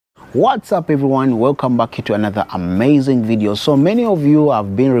What's up everyone, welcome back to another amazing video. So many of you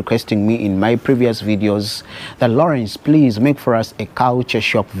have been requesting me in my previous videos that Lawrence, please make for us a culture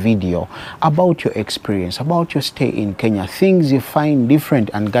shock video about your experience, about your stay in Kenya, things you find different.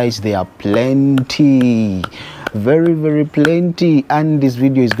 And guys, there are plenty, very plenty, and this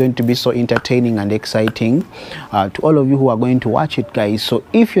video is going to be so entertaining and exciting to all of you who are going to watch it, guys. So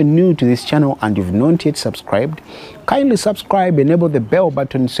if you're new to this channel and you've not yet subscribed, kindly subscribe, enable the bell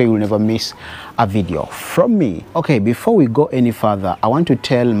button so you'll never miss a video from me. Okay, before we go any further, I want to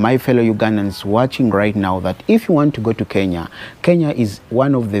tell my fellow Ugandans watching right now that if you want to go to Kenya, Kenya is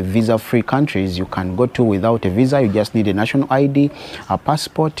one of the visa-free countries you can go to without a visa. You just need a national ID, a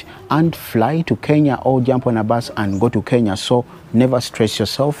passport, and fly to Kenya or jump on a bus and go to Kenya. So never stress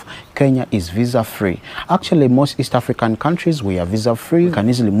yourself. Kenya is visa-free. Actually, most East African countries, we are visa-free. You can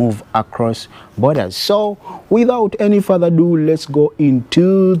easily move across borders. So without any further ado, let's go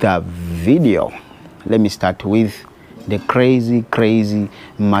into the video. Let me start with the crazy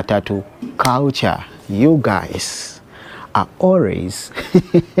matatu culture. You guys are always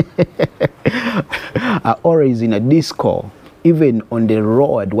in a disco. Even on the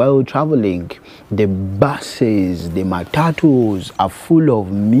road while traveling, the buses, the matatus are full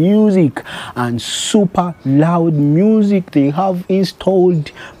of music and super loud music. They have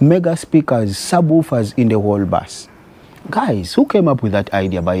installed mega speakers, subwoofers in the whole bus. Guys, who came up with that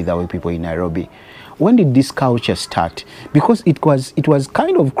idea, by the way, people in Nairobi? When did this culture start? Because it was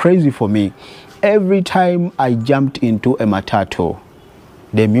kind of crazy for me. Every time I jumped into a matatu,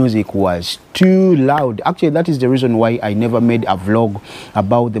 the music was too loud. Actually, that is the reason why I never made a vlog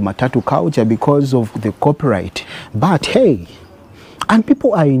about the matatu culture, because of the copyright. But hey, and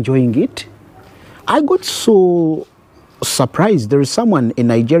people are enjoying it. I got so surprised. There is someone, a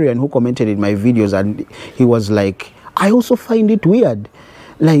Nigerian, who commented in my videos and he was like, I also find it weird.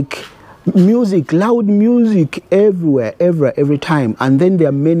 Like, music, loud music everywhere, every time. And then there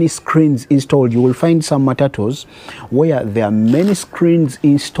are many screens installed. You will find some matatus where there are many screens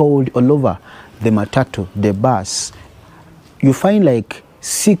installed all over the matatu, the bus. You find like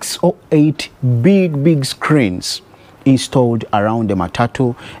 6 or 8 big screens installed around the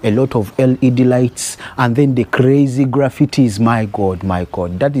matatu, a lot of LED lights, and then the crazy graffitis. My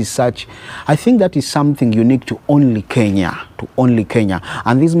god, that is such, I think that is something unique to only Kenya,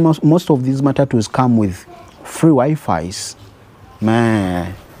 and these most of these matatus come with free Wi-Fi's,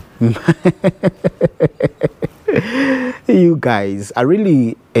 man. You guys, I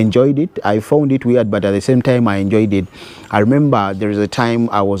really enjoyed it. I found it weird, but at the same time I enjoyed it. I remember there is a time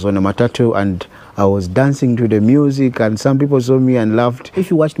I was on a matatu and I was dancing to the music, and some people saw me and laughed. If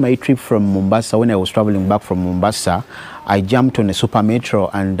you watched my trip from Mombasa, when I was traveling back from Mombasa, I jumped on a super metro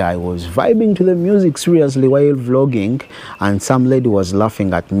and I was vibing to the music seriously while vlogging, and some lady was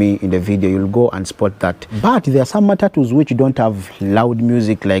laughing at me in the video. You'll go and spot that. But there are some matatus which don't have loud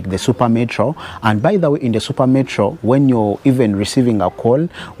music like the super metro. And by the way, in the super metro, when you're even receiving a call,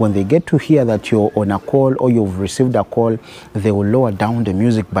 when they get to hear that you're on a call or you've received a call, they will lower down the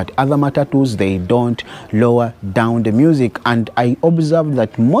music. But other matatus, they don't lower down the music. And I observed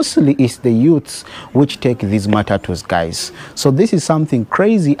that mostly it's the youths which take these matatus, guys. So this is something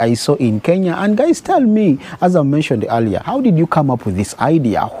crazy I saw in Kenya. And guys, tell me, as I mentioned earlier, how did you come up with this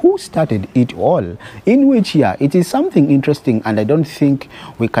idea? Who started it all? In which year? It is something interesting, and I don't think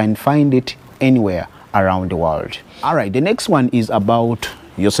we can find it anywhere around the world. All right, the next one is about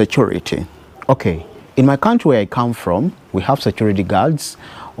your security. Okay, in my country where I come from, we have security guards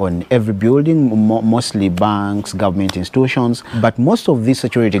on every building, mostly banks, government institutions, but most of these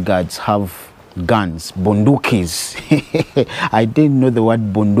security guards have guns, bundukis. I didn't know the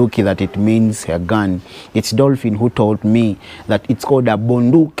word bunduki, that it means a gun. It's Dolphin who told me that it's called a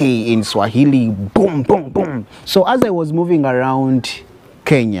bunduki in Swahili. Boom, boom, boom. So as I was moving around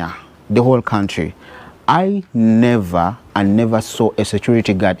Kenya, the whole country, I never saw a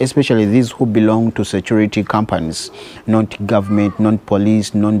security guard, especially these who belong to security companies, not government, not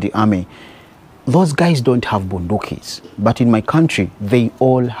police, not the army. Those guys don't have bundukis, but in my country, they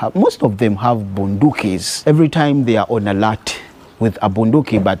all have, most of them have bundukis. Every time they are on alert with a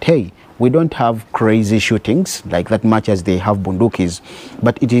bunduki, but hey, we don't have crazy shootings like that much as they have bundukis.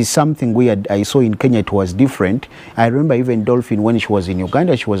 But it is something weird I saw in Kenya. It was different. I remember even Dolphin, when she was in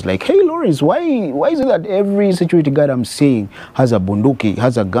Uganda, she was like, hey Lawrence, why is it that every security guard I'm seeing has a bunduki,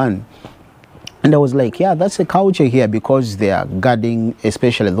 has a gun? And I was like, yeah, that's a culture here, because they are guarding,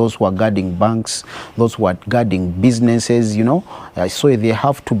 especially those who are guarding banks, those who are guarding businesses, you know. So they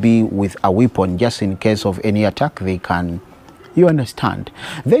have to be with a weapon just in case of any attack. They can You understand?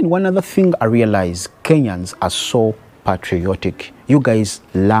 Then one other thing I realized, Kenyans are so patriotic. You guys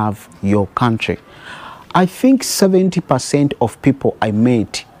love your country. I think 70% of people I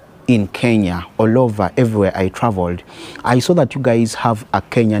met in Kenya, all over, everywhere I traveled, I saw that you guys have a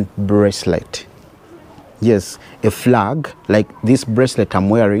Kenyan bracelet. Yes, a flag, like this bracelet I'm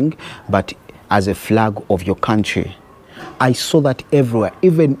wearing, but as a flag of your country. I saw that everywhere,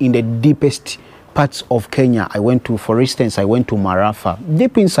 even in the deepest parts of Kenya. I went to, for instance, I went to Marafa,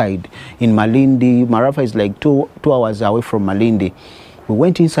 deep inside in Malindi. Marafa is like two hours away from Malindi. We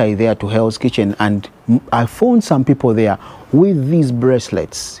went inside there to Hell's Kitchen, and I found some people there with these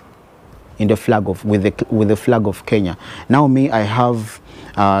bracelets in the flag of, with the flag of Kenya. Now me, I have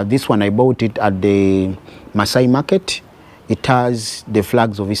this one. I bought it at the Masai market. It has the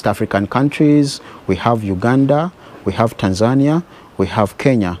flags of East African countries. We have Uganda, we have Tanzania, we have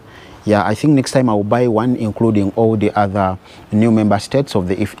Kenya. Yeah, I think next time I'll buy one including all the other new member states of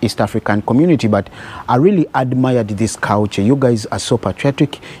the East African community. But I really admired this culture. You guys are so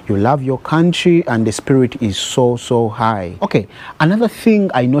patriotic. You love your country, and the spirit is so, so high. Okay, another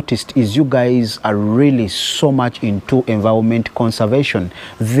thing I noticed is you guys are really so much into environment conservation.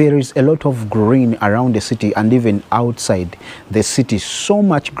 There is a lot of green around the city and even outside the city. So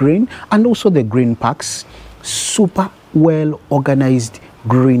much green, and also the green parks. Super well organized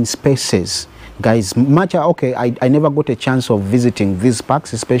green spaces, guys. Okay, I never got a chance of visiting these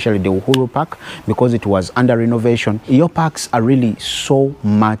parks, especially the Uhuru Park, because it was under renovation. Your parks are really so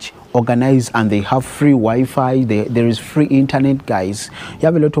much organized, and they have free Wi-Fi. There is free internet, guys. You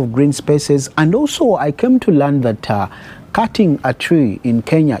have a lot of green spaces. And also I came to learn that cutting a tree in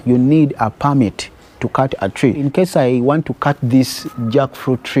Kenya, you need a permit to cut a tree. In case I want to cut this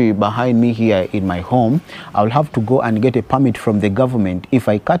jackfruit tree behind me here in my home, I'll have to go and get a permit from the government. If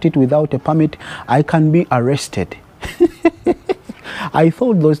I cut it without a permit, I can be arrested. I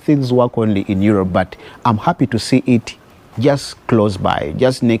thought those things work only in Europe, but I'm happy to see it just close by,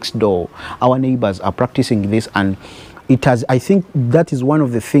 just next door. Our neighbors are practicing this, and it has, I think that is one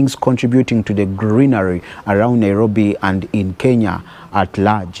of the things contributing to the greenery around Nairobi and in Kenya at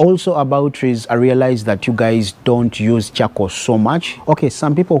large. Also about trees, I realized that you guys don't use charcoal so much. Okay,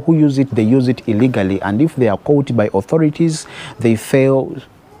 some people who use it, they use it illegally, and if they are caught by authorities, they fail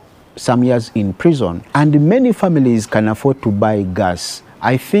some years in prison. And many families can afford to buy gas.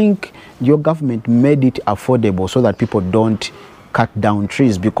 I think your government made it affordable so that people don't cut down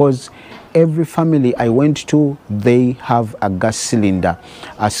trees, because every family I went to, they have a gas cylinder,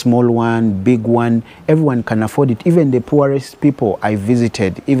 a small one, big one. Everyone can afford it. Even the poorest people I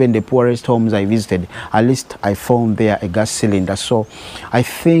visited, even the poorest homes I visited, at least I found there a gas cylinder. So I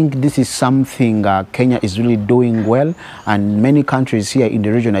think this is something Kenya is really doing well, and many countries here in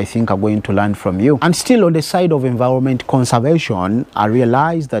the region, I think, are going to learn from you. And still on the side of environment conservation, I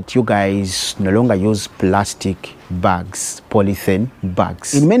realized that you guys no longer use plastic bags, polythene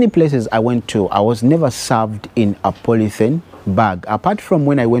bags. In many places I went to, I was never served in a polythene bag, apart from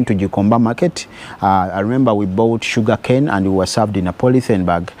when I went to Gikomba market. I remember we bought sugar cane and we were served in a polythene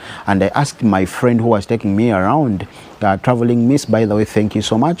bag, and I asked my friend who was taking me around, traveling miss, by the way, thank you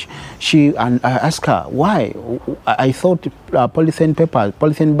so much. And I asked her why. I thought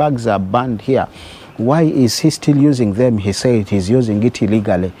polythene bags are banned here. Why is he still using them? He said he's using it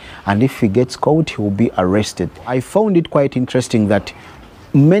illegally, and if he gets caught, he will be arrested. I found it quite interesting that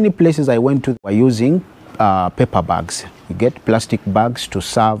many places I went to were using paper bags. You get plastic bags to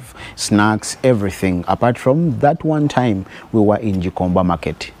serve snacks, everything, apart from that one time we were in Gikomba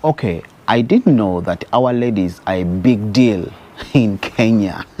market. Okay, I didn't know that our ladies are a big deal in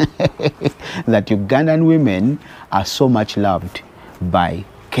Kenya. That Ugandan women are so much loved by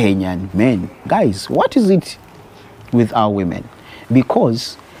Kenyan men. Guys, what is it with our women?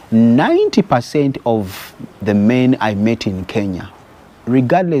 Because 90% of the men I met in Kenya,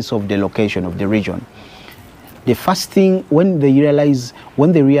 regardless of the location of the region, the first thing when they realized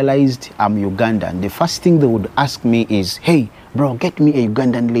I'm Ugandan, the first thing they would ask me is, hey bro, get me a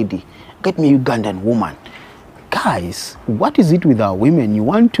Ugandan lady, get me a Ugandan woman. Guys, what is it with our women? You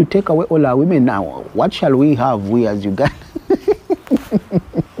want to take away all our women now? What shall we have, we as Uganda?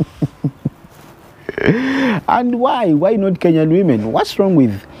 And why not Kenyan women? What's wrong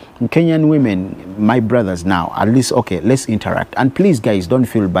with Kenyan women, my brothers? Now at least, okay, let's interact. And please guys, don't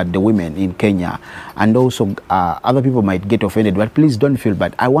feel bad, the women in Kenya, and also other people might get offended, but please don't feel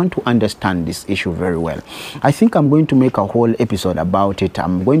bad. I want to understand this issue very well. I think I'm going to make a whole episode about it.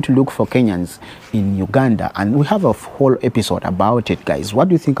 I'm going to look for Kenyans in Uganda, and we have a whole episode about it. Guys, what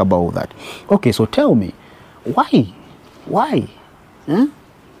do you think about that? Okay, so tell me, why huh?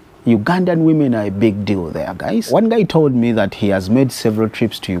 Ugandan women are a big deal there, guys. One guy told me that he has made several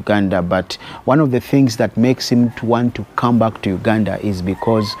trips to Uganda, but one of the things that makes him to want to come back to Uganda is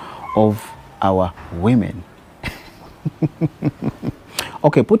because of our women.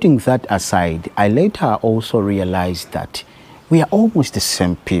 Okay, putting that aside, I later also realized that we are almost the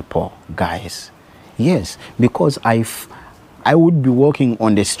same people, guys. Yes, because I would be walking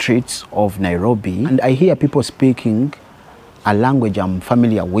on the streets of Nairobi and I hear people speaking a language I'm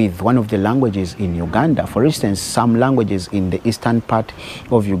familiar with, one of the languages in Uganda. For instance, some languages in the eastern part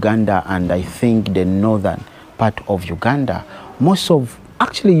of Uganda and I think the northern part of Uganda.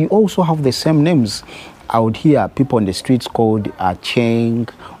 Actually, you also have the same names. I would hear people on the streets called Cheng,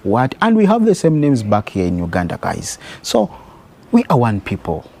 what, and we have the same names back here in Uganda, guys. So we are one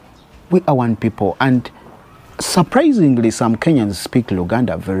people. We are one people, and surprisingly, some Kenyans speak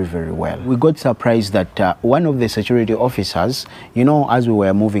Luganda very, very well. We got surprised that one of the security officers, you know, as we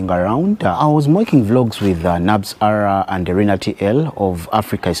were moving around, I was making vlogs with Nabs Ara and Rena TL of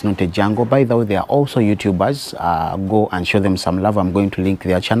Africa is Not a Jungle. By the way, they are also YouTubers. Go and show them some love. I'm going to link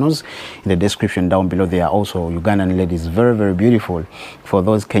their channels in the description down below. They are also Ugandan ladies, very, very beautiful. For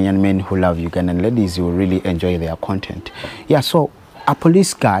those Kenyan men who love Ugandan ladies, you will really enjoy their content. Yeah, so a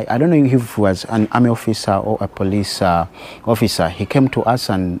police guy, I don't know if he was an army officer or a police officer, he came to us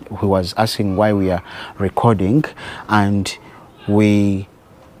and he was asking why we are recording, and we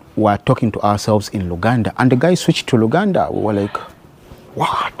were talking to ourselves in Luganda, and the guy switched to Luganda. We were like,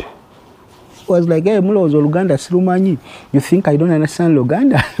 what? He was like, hey, Mulo was Luganda, Silumanyi. You think I don't understand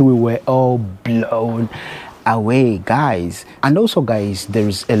Luganda? We were all blown away, guys. And also, guys, there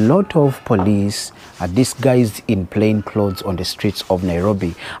is a lot of police disguised in plain clothes on the streets of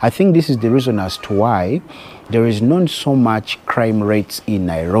Nairobi. I think this is the reason as to why there is not so much crime rates in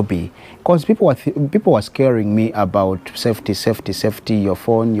Nairobi, because people were scaring me about safety, your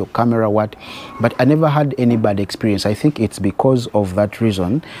phone, your camera, what, but I never had any bad experience. I think it's because of that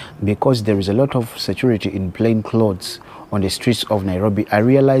reason, because there is a lot of security in plain clothes on the streets of Nairobi. I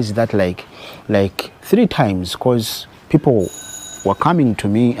realized that like 3 times, because people were coming to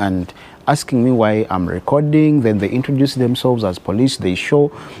me and asking me why I'm recording. Then they introduce themselves as police. They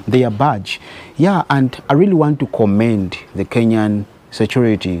show their badge. Yeah, and I really want to commend the Kenyan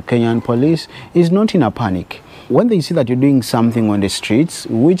security. Kenyan police is not in a panic. When they see that you're doing something on the streets,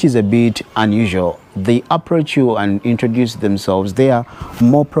 which is a bit unusual, they approach you and introduce themselves. They are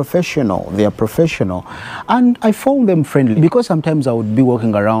more professional. They are professional. And I found them friendly, because sometimes I would be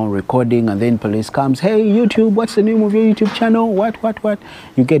walking around recording and then police comes, hey, YouTube, what's the name of your YouTube channel? What?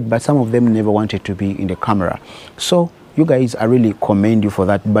 You get, but some of them never wanted to be in the camera. So you guys, I really commend you for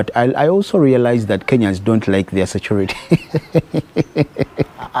that. But I also realized that Kenyans don't like their security.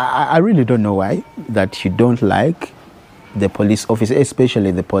 I really don't know why that you don't like the police officer,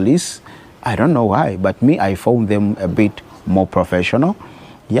 especially the police. I don't know why, but me, I found them a bit more professional.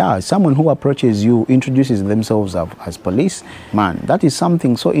 Yeah, someone who approaches you, introduces themselves as police, man, that is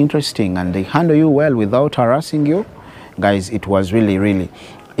something so interesting, and they handle you well without harassing you. Guys, it was really, really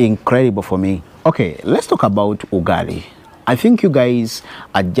incredible for me. Okay, let's talk about ugali. I think you guys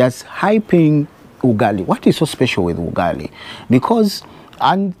are just hyping ugali. What is so special with ugali? Because,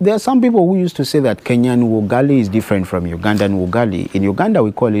 and there are some people who used to say that Kenyan ugali is different from Ugandan ugali. In Uganda,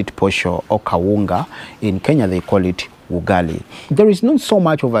 we call it posho or kawunga. In Kenya, they call it ugali. There is not so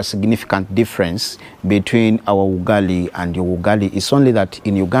much of a significant difference between our ugali and your ugali. It's only that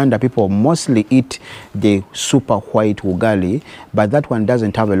in Uganda, people mostly eat the super white ugali, but that one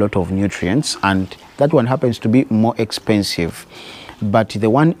doesn't have a lot of nutrients, and that one happens to be more expensive. But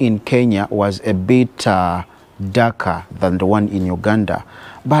the one in Kenya was a bit darker than the one in Uganda,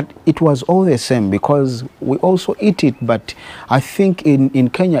 but it was all the same because we also eat it. But I think in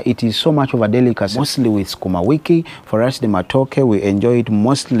Kenya it is so much of a delicacy, mostly with sukuma wiki. For us, the matoke, we enjoy it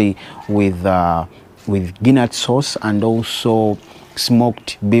mostly with peanut sauce and also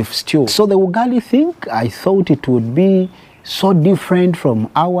smoked beef stew. So the ugali thing, I thought it would be so different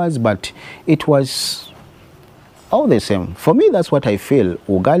from ours, but it was all the same. For me, that's what I feel.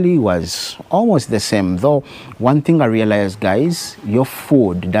 Ugali was almost the same, though one thing I realized, guys, your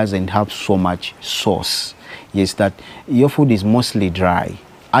food doesn't have so much sauce. Yes, that your food is mostly dry.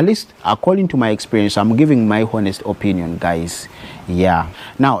 At least according to my experience, I'm giving my honest opinion, guys. Yeah.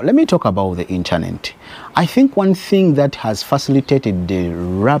 Now, let me talk about the internet. I think one thing that has facilitated the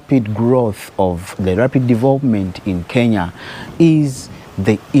rapid growth of the rapid development in Kenya is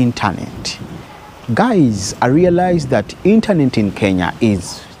the internet. Guys, I realized that internet in Kenya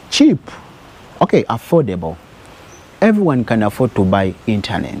is cheap, okay, affordable. Everyone can afford to buy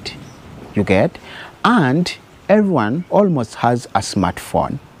internet, you get, and everyone almost has a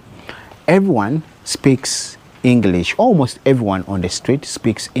smartphone. everyone speaks English. Almost everyone on the street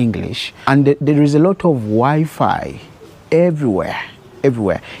speaks English, and there is a lot of Wi-Fi everywhere.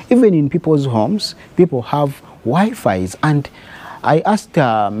 Even in people's homes, people have Wi-Fi's. And I asked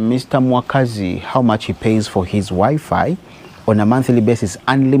Mr. Mwakazi how much he pays for his Wi-Fi on a monthly basis,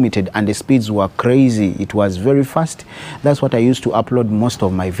 unlimited, and the speeds were crazy. It was very fast. That's what I used to upload most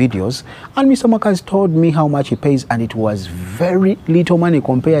of my videos. And Mr. Mwakazi told me how much he pays, and it was very little money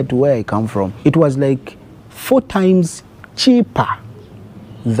compared to where I come from. It was like 4 times cheaper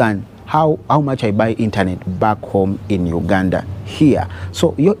than how much I buy internet back home in Uganda here.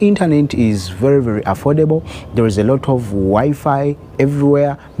 So your internet is very, very affordable. There is a lot of Wi-Fi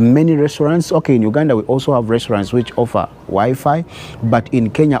everywhere, many restaurants. Okay, in Uganda we also have restaurants which offer Wi-Fi, but in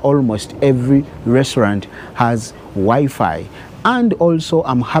Kenya almost every restaurant has Wi-Fi. And also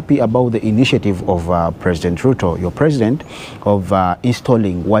I'm happy about the initiative of President Ruto, your president, of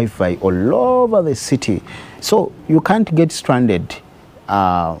installing Wi-Fi all over the city. So you can't get stranded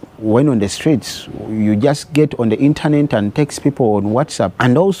when on the streets. You just get on the internet and text people on WhatsApp.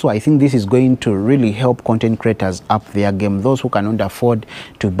 And also I think this is going to really help content creators up their game. Those who cannot afford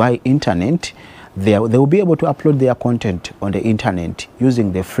to buy internet, they will be able to upload their content on the internet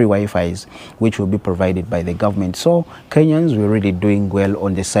using the free Wi-Fi's which will be provided by the government. So Kenyans were really doing well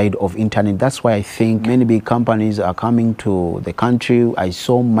on the side of internet. That's why I think many big companies are coming to the country. I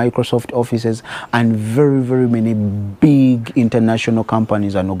saw Microsoft offices, and very, very many big international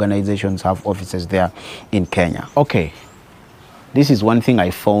companies and organizations have offices there in Kenya. Okay, this is one thing I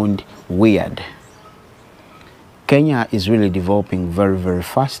found weird. Kenya is really developing very, very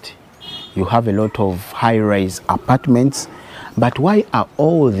fast. You have a lot of high-rise apartments, but why are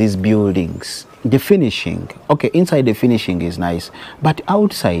all these buildings, the finishing, okay, inside the finishing is nice, but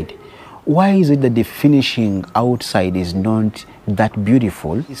outside, why is it that the finishing outside is not that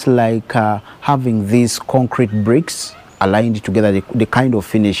beautiful? It's like having these concrete bricks aligned together, the kind of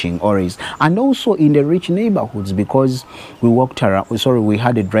finishing always. And also in the rich neighborhoods, because we walked around, we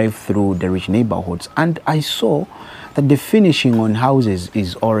had a drive through the rich neighborhoods, and I saw that the finishing on houses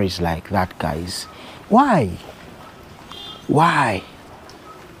is always like that, guys. Why? I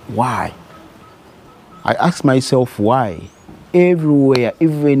ask myself why. Everywhere,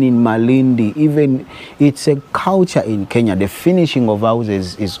 even in Malindi, even it's a culture in Kenya. The finishing of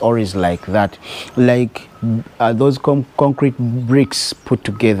houses is always like that, like those concrete bricks put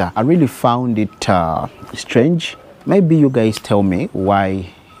together. I really found it strange. Maybe you guys tell me why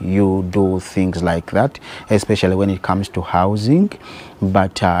you do things like that, especially when it comes to housing.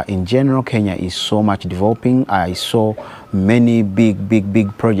 But in general, Kenya is so much developing. I saw many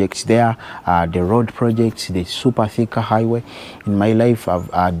big projects there, the road projects, the super thicker highway. In my life,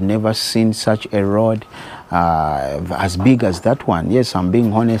 I'd never seen such a road as big as that one. Yes, I'm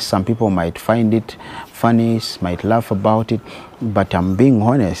being honest, some people might find it funny, might laugh about it, but I'm being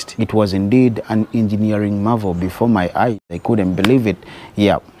honest, it was indeed an engineering marvel before my eyes. I couldn't believe it.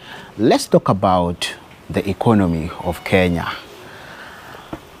 Yeah, let's talk about the economy of Kenya.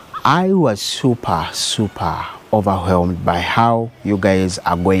 I was super overwhelmed by how you guys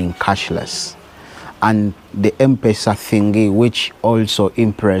are going cashless, and the Mpesa thingy, which also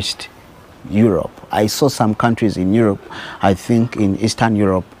impressed Europe. I saw some countries in Europe, I think in Eastern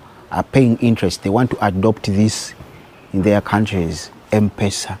Europe, are paying interest. They want to adopt this in their countries,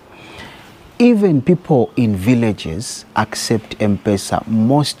 Mpesa. Even people in villages accept Mpesa.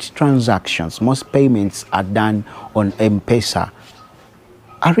 Most transactions, most payments are done on Mpesa.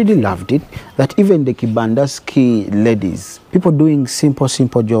 I really loved it that even the Kibandaski ladies, people doing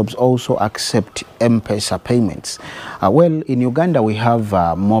simple jobs, also accept Mpesa payments. Well, in Uganda we have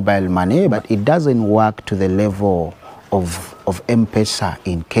mobile money, but it doesn't work to the level of Mpesa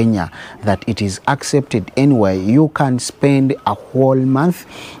in Kenya, that it is accepted anywhere. You can spend a whole month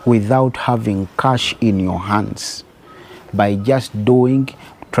without having cash in your hands by just doing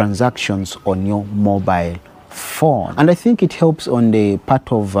transactions on your mobile phone. And I think it helps on the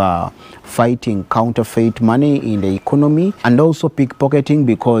part of fighting counterfeit money in the economy, and also pickpocketing,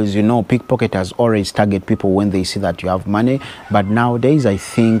 because you know pickpocketers always target people when they see that you have money. But nowadays I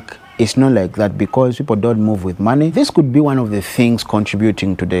think it's not like that, because people don't move with money. This could be one of the things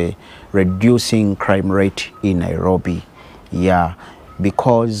contributing to the reducing crime rate in Nairobi. Yeah,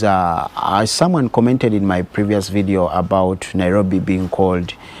 because someone commented in my previous video about Nairobi being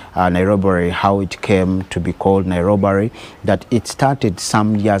called Nairobi, how it came to be called Nairobi, that it started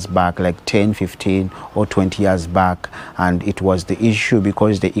some years back, like 10, 15 or 20 years back, and it was the issue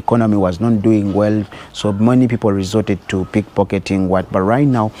because the economy was not doing well, so many people resorted to pickpocketing. But right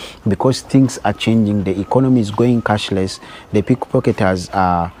now, because things are changing, the economy is going cashless, the pickpocketers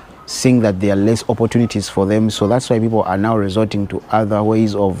are seeing that there are less opportunities for them. So that's why people are now resorting to other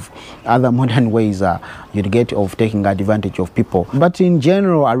modern ways you'd get of taking advantage of people. But in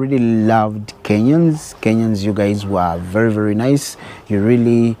general, I really loved Kenyans. You guys were very, very nice. You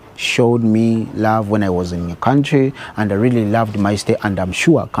really showed me love when I was in your country, and I really loved my stay, and I'm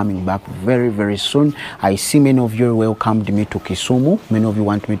sure coming back very, very soon. I see many of you welcomed me to Kisumu. Many of you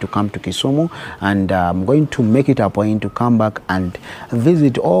want me to come to Kisumu, and I'm going to make it a point to come back and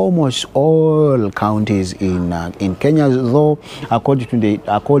visit almost all counties in Kenya. Though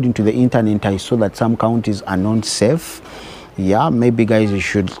according to the internet, I saw that some counties are not safe. Yeah, maybe guys, you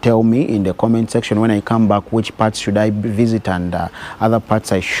should tell me in the comment section when I come back which parts should I visit and other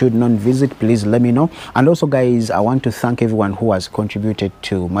parts I should not visit. Please let me know. And also guys, I want to thank everyone who has contributed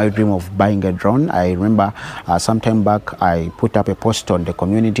to my dream of buying a drone. I remember some time back I put up a post on the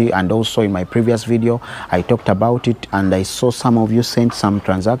community, and also in my previous video I talked about it, and I saw some of you sent some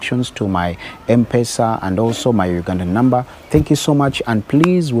transactions to my Mpesa and also my Ugandan number. Thank you so much, and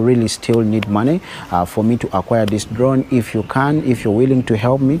please, we really still need money for me to acquire this drone. If you can, if you're willing to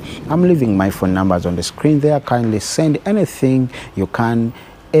help me, I'm leaving my phone numbers on the screen there. Kindly send anything you can.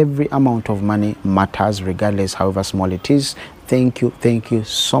 Every amount of money matters, regardless however small it is. Thank you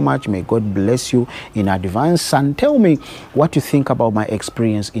so much. May God bless you in advance, and tell me what you think about my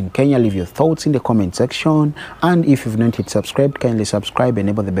experience in Kenya. Leave your thoughts in the comment section, and if you've not hit subscribe, kindly subscribe,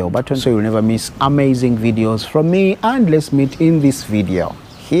 enable the bell button so you'll never miss amazing videos from me. And let's meet in this video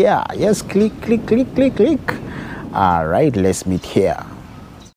here. Yes, click. All right, let's meet here.